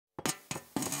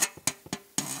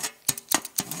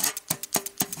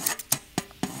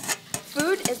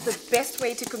is the best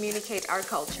way to communicate our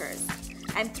cultures.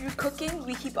 And through cooking,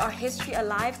 we keep our history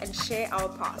alive and share our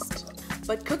past.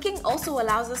 But cooking also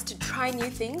allows us to try new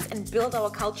things and build our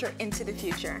culture into the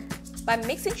future. By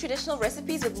mixing traditional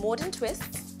recipes with modern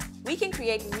twists, we can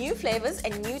create new flavors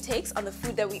and new takes on the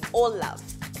food that we all love.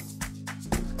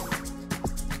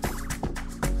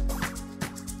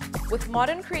 With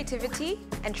modern creativity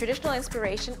and traditional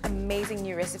inspiration, amazing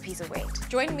new recipes await.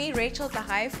 Join me, Rachel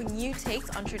Tlahai, for new takes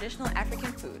on traditional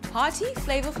African food. Hearty,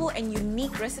 flavorful and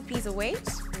unique recipes await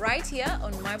right here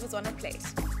on My Botswana Plate.